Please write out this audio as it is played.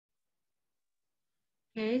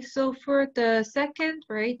Okay, so for the second,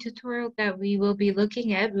 right, tutorial that we will be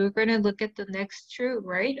looking at, we're going to look at the next two,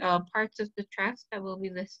 right, parts of the tracks that we'll be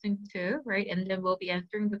listening to, right, and then we'll be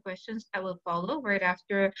answering the questions that will follow right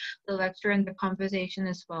after the lecture and the conversation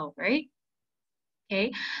as well, right?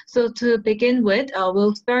 Okay, so to begin with,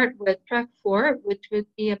 we'll start with track 4, which would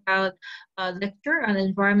be about a lecture on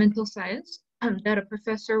environmental science that a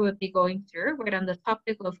professor would be going through, right, on the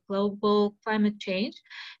topic of global climate change.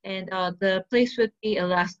 And the place would be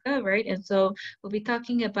Alaska, right? And so we'll be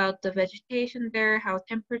talking about the vegetation there, how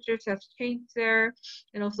temperatures have changed there,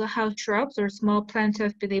 and also how shrubs or small plants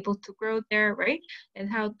have been able to grow there, right? And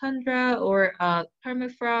how tundra or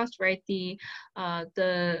permafrost, right, the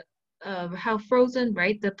how frozen,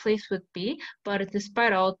 right, the place would be. But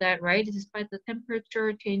despite all that, right, despite the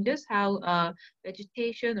temperature changes, how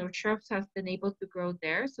vegetation or shrubs have been able to grow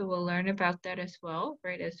there. So we'll learn about that as well,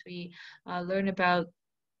 right, as we learn about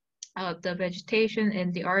the vegetation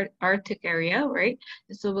in the Arctic area, right?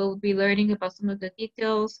 And so we'll be learning about some of the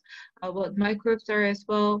details, what microbes are as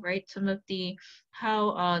well, right? Some of the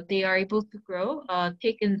how they are able to grow,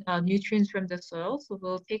 take in nutrients from the soil. So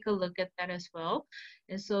we'll take a look at that as well.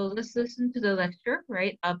 And so let's listen to the lecture,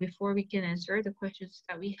 right? Before we can answer the questions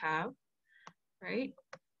that we have, right?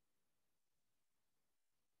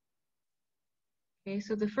 Okay,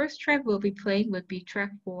 so the first track we'll be playing would be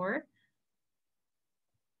track 4.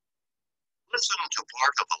 Listen to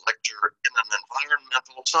part of a lecture in an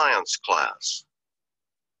environmental science class.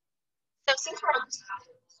 So since we're on this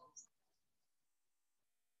topic,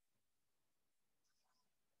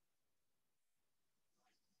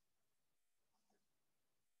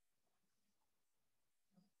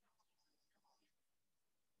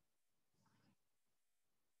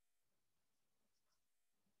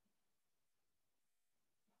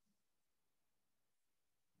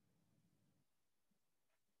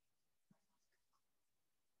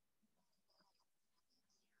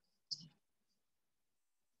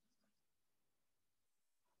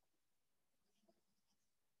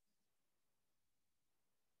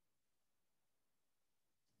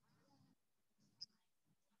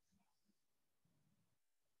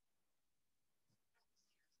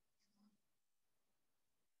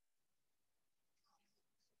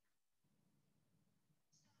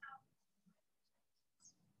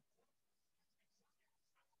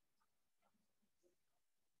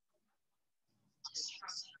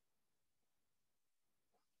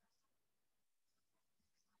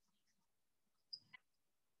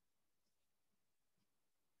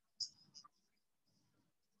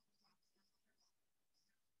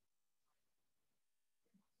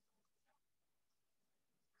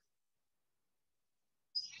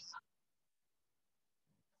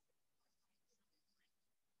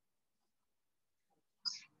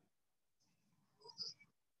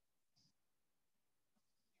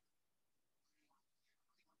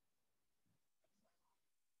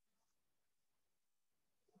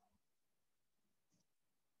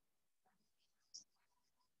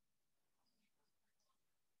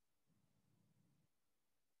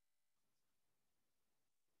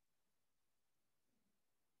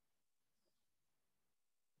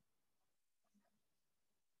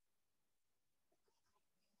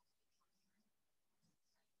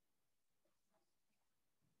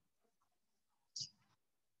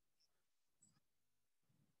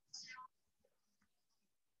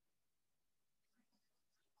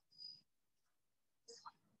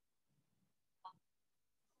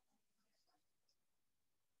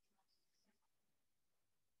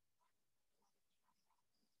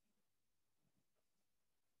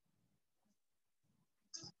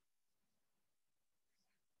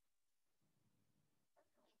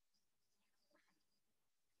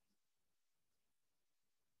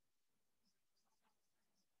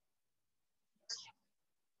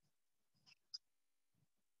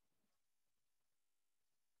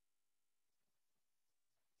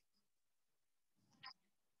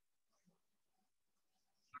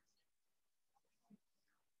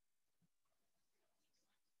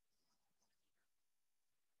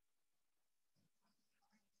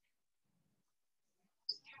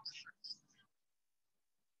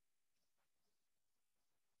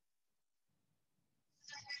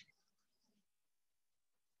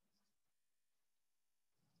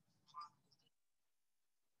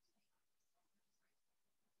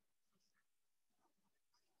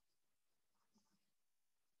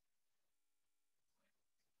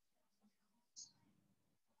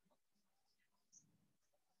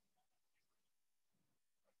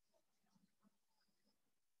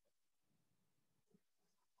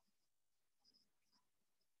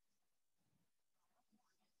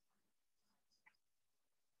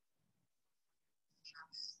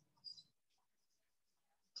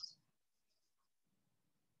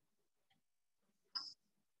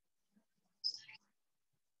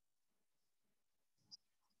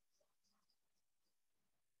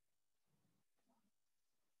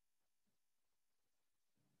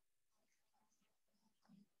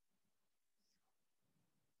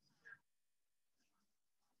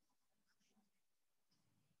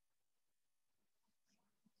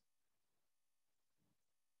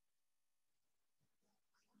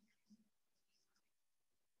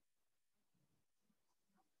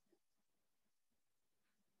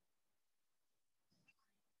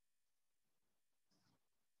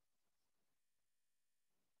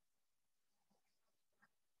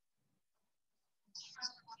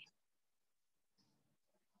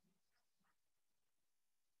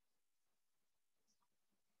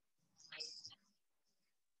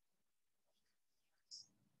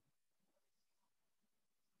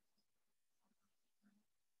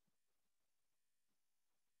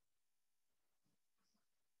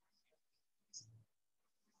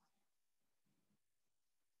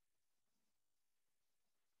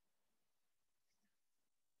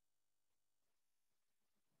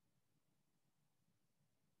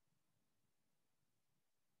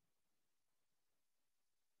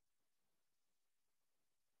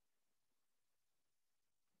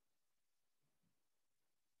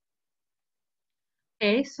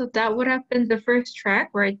 Okay, so that would have been the first track,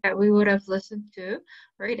 right, that we would have listened to,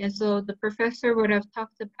 right? And so the professor would have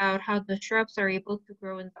talked about how the shrubs are able to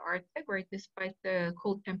grow in the Arctic, right, despite the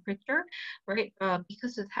cold temperature, right?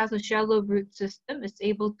 Because it has a shallow root system, it's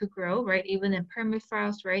able to grow, right, even in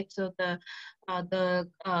permafrost, right? So the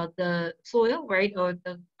soil, right, or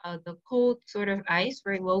the cold sort of ice,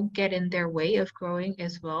 right, won't get in their way of growing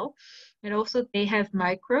as well. And also they have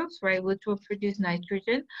microbes, right, which will produce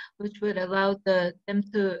nitrogen, which would allow them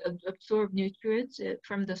to absorb nutrients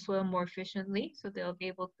from the soil more efficiently, so they'll be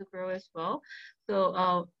able to grow as well.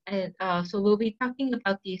 So we'll be talking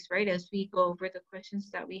about these, right, as we go over the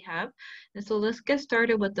questions that we have. And so let's get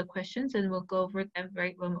started with the questions, and we'll go over them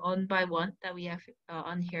right one by one that we have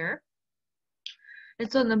on here.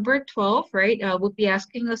 And so number 12, right, will be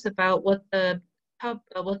asking us about what the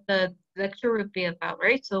lecture would be about,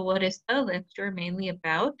 right? So what is the lecture mainly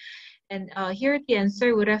about? And here the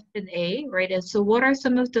answer would have been A, right? And so what are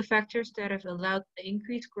some of the factors that have allowed the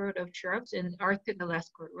increased growth of shrubs in Arctic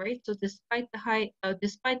Alaska, right? So despite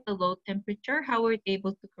the low temperature, how were they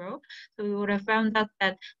able to grow? So we would have found out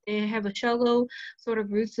that they have a shallow sort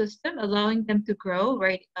of root system, allowing them to grow,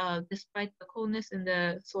 right? Despite the coldness in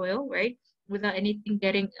the soil, right? Without anything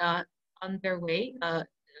getting on their way, uh,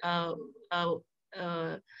 uh,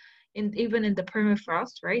 uh, even in the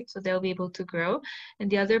permafrost, right? So they'll be able to grow. And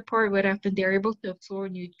the other part would have been they're able to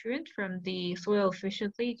absorb nutrients from the soil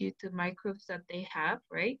efficiently due to microbes that they have,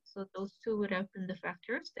 right? So those two would have been the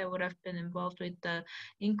factors that would have been involved with the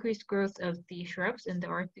increased growth of the shrubs in the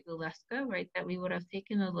Arctic Alaska, right? That we would have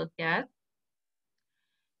taken a look at.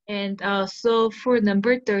 And so for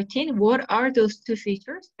number 13, what are those two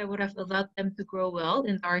features that would have allowed them to grow well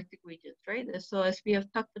in the Arctic regions, right? So as we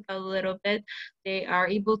have talked about a little bit, they are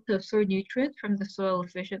able to absorb nutrients from the soil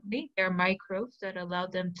efficiently. There are microbes that allow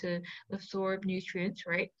them to absorb nutrients,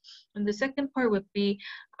 right? And the second part would be,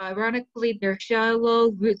 ironically, their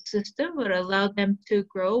shallow root system would allow them to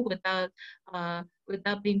grow without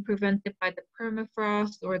being prevented by the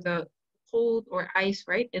permafrost or the cold or ice,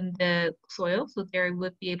 right, in the soil, so they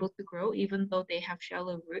would be able to grow even though they have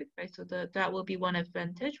shallow root, right? So that will be one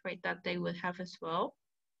advantage, right, that they would have as well.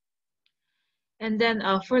 And then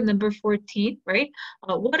for number 14, right,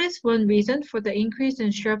 what is one reason for the increase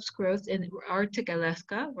in shrubs growth in Arctic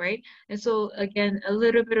Alaska, right? And so again, a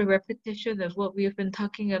little bit of repetition of what we've been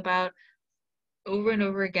talking about over and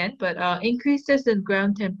over again, but increases in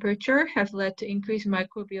ground temperature have led to increased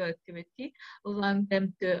microbial activity, allowing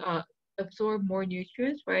them to absorb more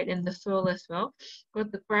nutrients, right, in the soil as well.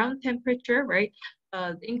 But the ground temperature, right,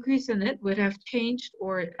 the increase in it would have changed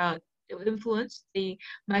or influenced the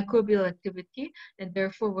microbial activity, and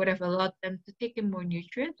therefore would have allowed them to take in more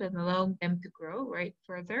nutrients and allowing them to grow, right,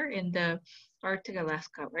 further in the Arctic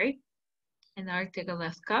Alaska, right, in Arctic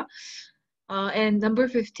Alaska. And number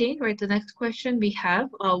 15, right, the next question we have,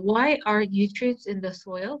 why are nutrients in the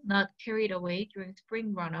soil not carried away during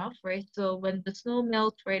spring runoff, right? So when the snow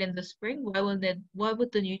melts, right, in the spring, why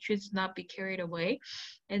would the nutrients not be carried away?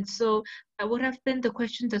 And so that would have been the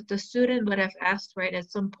question that the student would have asked, right,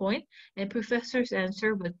 at some point, and professor's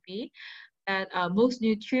answer would be, that most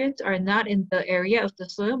nutrients are not in the area of the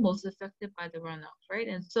soil most affected by the runoff, right?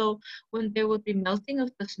 And so when there would be melting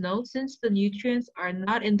of the snow, since the nutrients are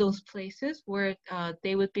not in those places where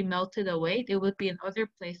they would be melted away, they would be in other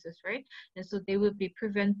places, right? And so they would be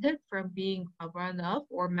prevented from being run off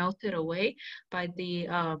or melted away by the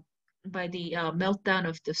meltdown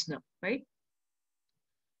of the snow, right?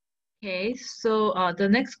 Okay, so the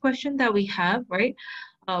next question that we have, right?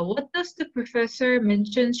 What does the professor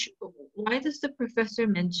mention? Why does the professor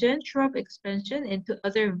mention shrub expansion into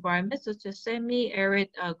other environments such as semi-arid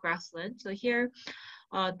grassland? So here,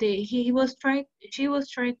 he was trying she was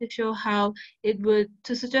trying to show how it would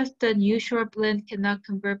to suggest that new shrubland cannot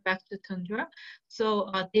convert back to tundra,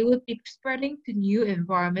 so they would be spreading to new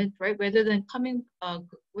environment, right, rather than coming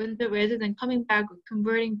back or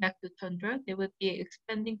converting back to tundra, they would be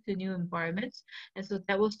expanding to new environments. And so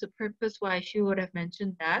that was the purpose why she would have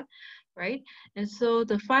mentioned that, right? And so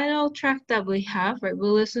the final track that we have, right,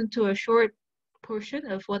 we'll listen to a short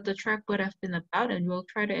portion of what the track would have been about, and we'll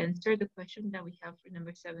try to answer the question that we have for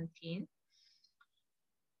number 17.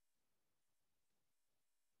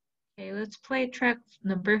 Okay, let's play track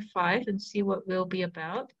number 5 and see what we'll be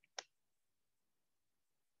about.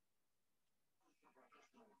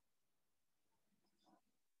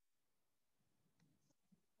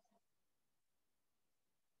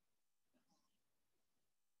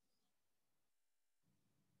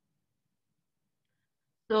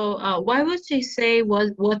 So why would she say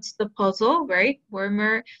what's the puzzle, right?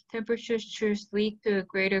 Warmer temperatures lead to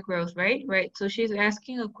greater growth, right? Right. So she's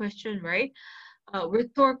asking a question, right? A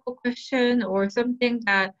rhetorical question or something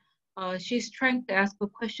that she's trying to ask a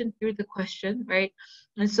question through the question, right?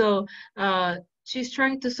 And so she's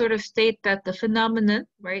trying to sort of state that the phenomenon,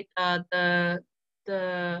 right? The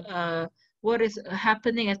what is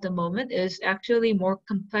happening at the moment is actually more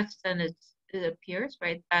complex than it appears,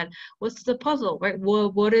 right? That what's the puzzle, right?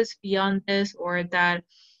 What is beyond this, or that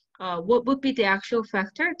what would be the actual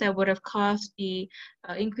factor that would have caused the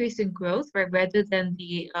increase in growth, right, rather than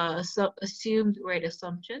the assumed right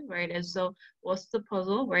assumption, right? And so, what's the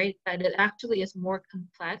puzzle, right? That it actually is more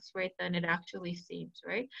complex, right, than it actually seems,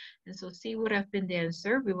 right? And so, C would have been the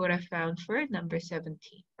answer we would have found for number 17,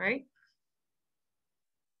 right?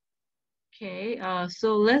 Okay,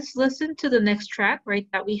 so let's listen to the next track, right,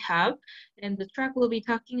 that we have. And the track will be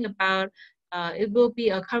talking about, it will be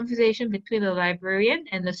a conversation between the librarian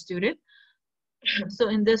and the student. So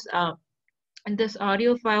in this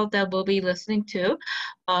audio file that we'll be listening to,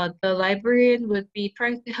 the librarian would be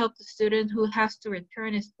trying to help the student who has to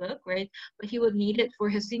return his book, right? But he would need it for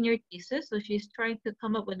his senior thesis. So she's trying to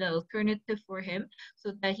come up with an alternative for him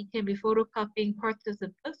so that he can be photocopying parts of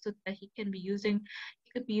the book so that he could be using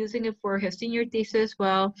it for his senior thesis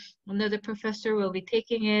while another professor will be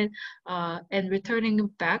taking it and returning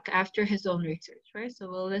it back after his own research, right? So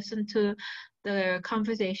we'll listen to the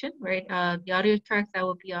conversation, right? The audio track that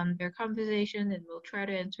will be on their conversation, and we'll try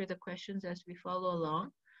to answer the questions as we follow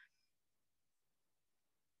along.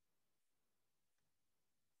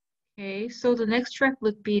 Okay, so the next track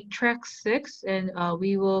would be track 6, and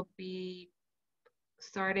we will be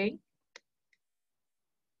starting.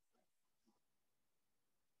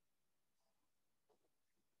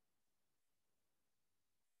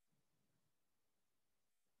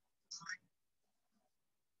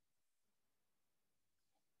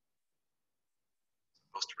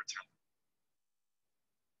 Supposed to return.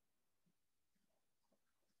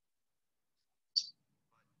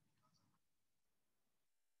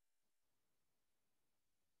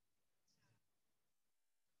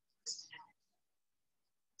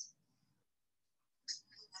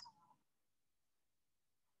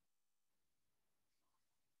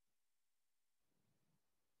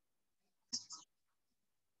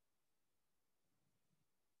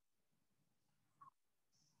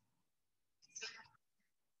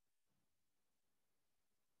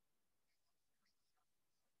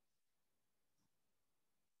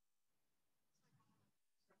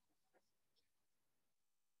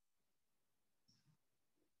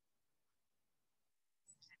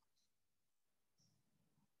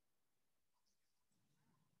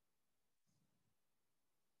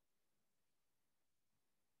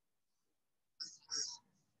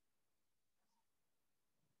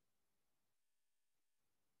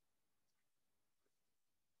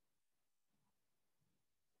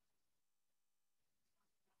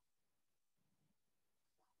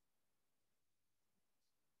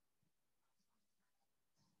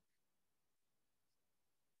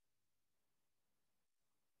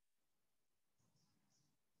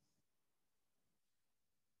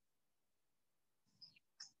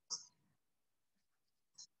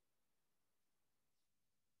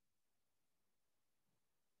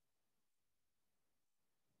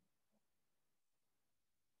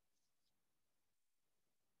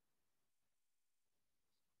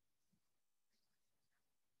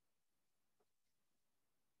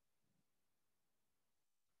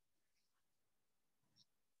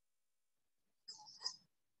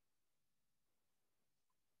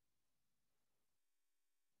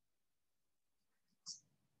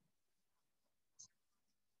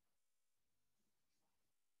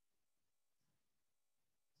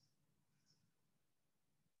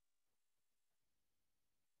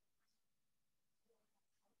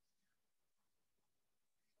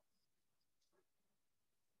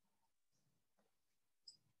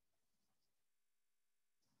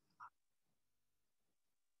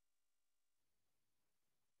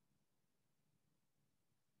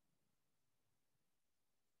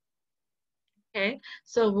 Okay,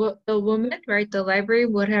 so the woman, right, the library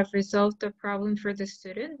would have resolved the problem for the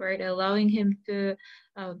student, right, allowing him to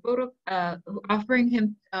offering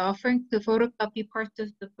to photocopy parts of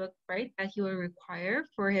the book, right, that he will require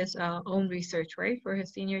for his own research, right, for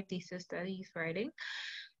his senior thesis that he's writing.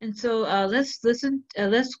 And so let's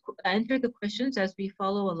enter the questions as we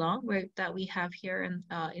follow along, right, that we have here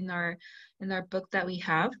in our book that we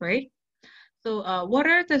have, right? So, what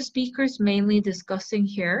are the speakers mainly discussing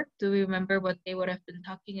here? Do we remember what they would have been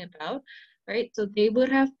talking about? Right, so they would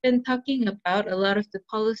have been talking about a lot of the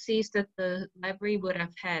policies that the library would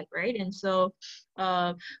have had, right? And so,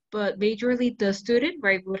 but majorly the student,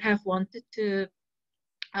 right, would have wanted to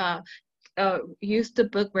uh, use the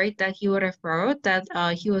book, right, that he would have borrowed, that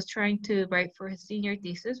he was trying to write for his senior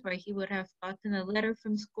thesis, right? He would have gotten a letter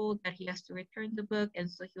from school that he has to return the book, and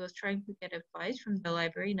so he was trying to get advice from the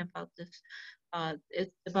librarian about this,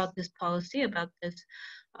 about this policy, about this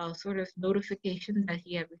sort of notification that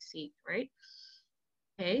he had received, right?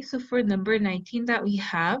 Okay, so for number 19 that we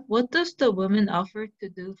have, what does the woman offer to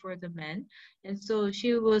do for the men? And so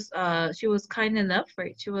she was kind enough,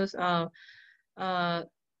 right? Uh,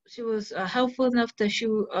 she was helpful enough that she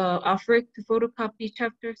offered to photocopy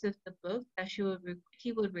chapters of the book that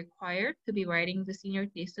he would require to be writing the senior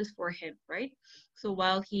thesis for him, right? So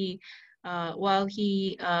while he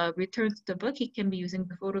returns the book, he can be using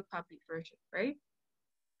the photocopy version, right?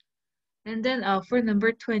 And then for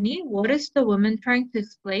number 20, what is the woman trying to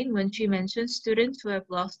explain when she mentions students who have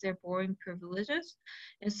lost their borrowing privileges?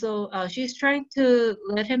 And so she's trying to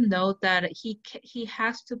let him know that he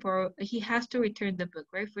has to return the book,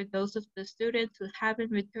 right? For those of the students who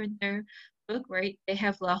haven't returned their book, right, they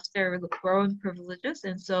have lost their borrowing privileges.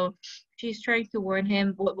 And so she's trying to warn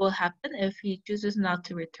him what will happen if he chooses not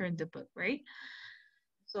to return the book, right?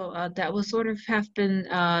 So that will sort of have been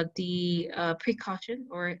the precaution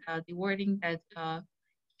or the wording that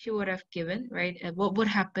she would have given, right? And what would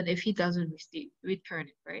happen if he doesn't return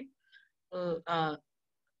it, right? So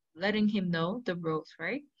letting him know the rules,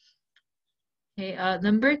 right? Okay,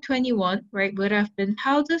 number 21, right, would have been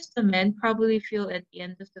how does the man probably feel at the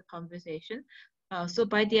end of the conversation? So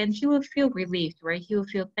by the end, he will feel relieved, right? He will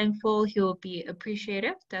feel thankful. He will be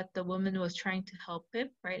appreciative that the woman was trying to help him,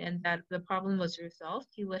 right? And that the problem was resolved.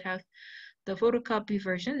 He would have the photocopy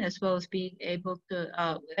version as well as being able to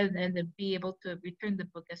and then be able to return the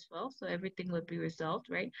book as well, so everything would be resolved,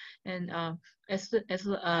 right? And as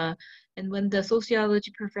and when the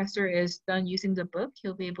sociology professor is done using the book,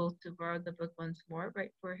 he'll be able to borrow the book once more,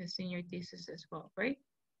 right, for his senior thesis as well, right?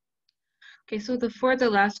 Okay, so for the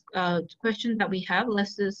last question that we have,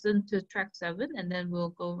 let's listen to track 7 and then we'll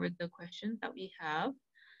go over the question that we have.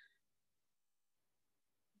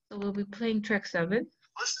 So we'll be playing track 7.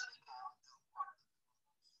 Listen.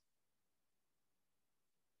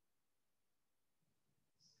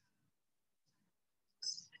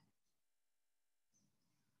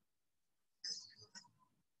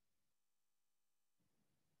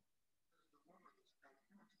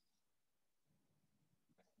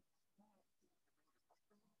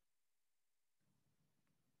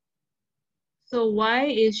 So why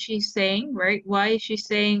is she saying, right? Why is she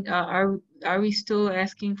saying, are we still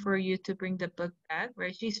asking for you to bring the book back,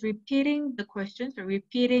 right? She's repeating the questions or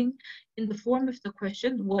repeating in the form of the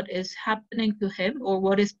question what is happening to him or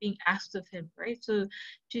what is being asked of him, right? So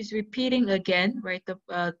she's repeating again, right,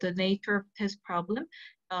 the nature of his problem,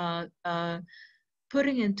 uh, uh,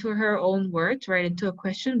 putting into her own words, right, into a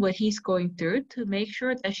question what he's going through to make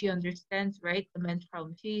sure that she understands, right, the man's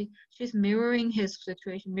problem. She's mirroring his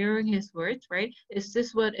situation, mirroring his words, right? Is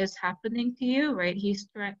this what is happening to you, right? She's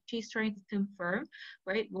trying to confirm,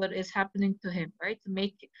 right, what is happening to him, right, to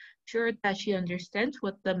make sure that she understands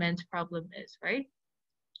what the man's problem is, right?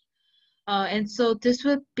 And so this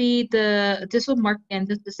will mark the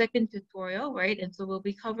end of the second tutorial, right? And so we'll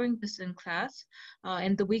be covering this in class.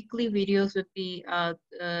 And the weekly videos would be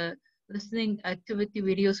listening activity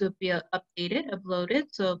videos would be updated, uploaded.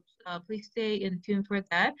 So please stay in tune for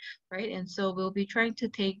that, right? And so we'll be trying to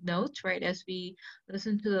take notes, right, as we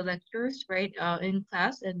listen to the lectures, right, in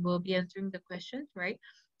class, and we'll be answering the questions, right?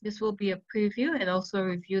 This will be a preview and also a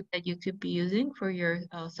review that you could be using for your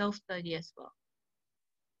self-study as well.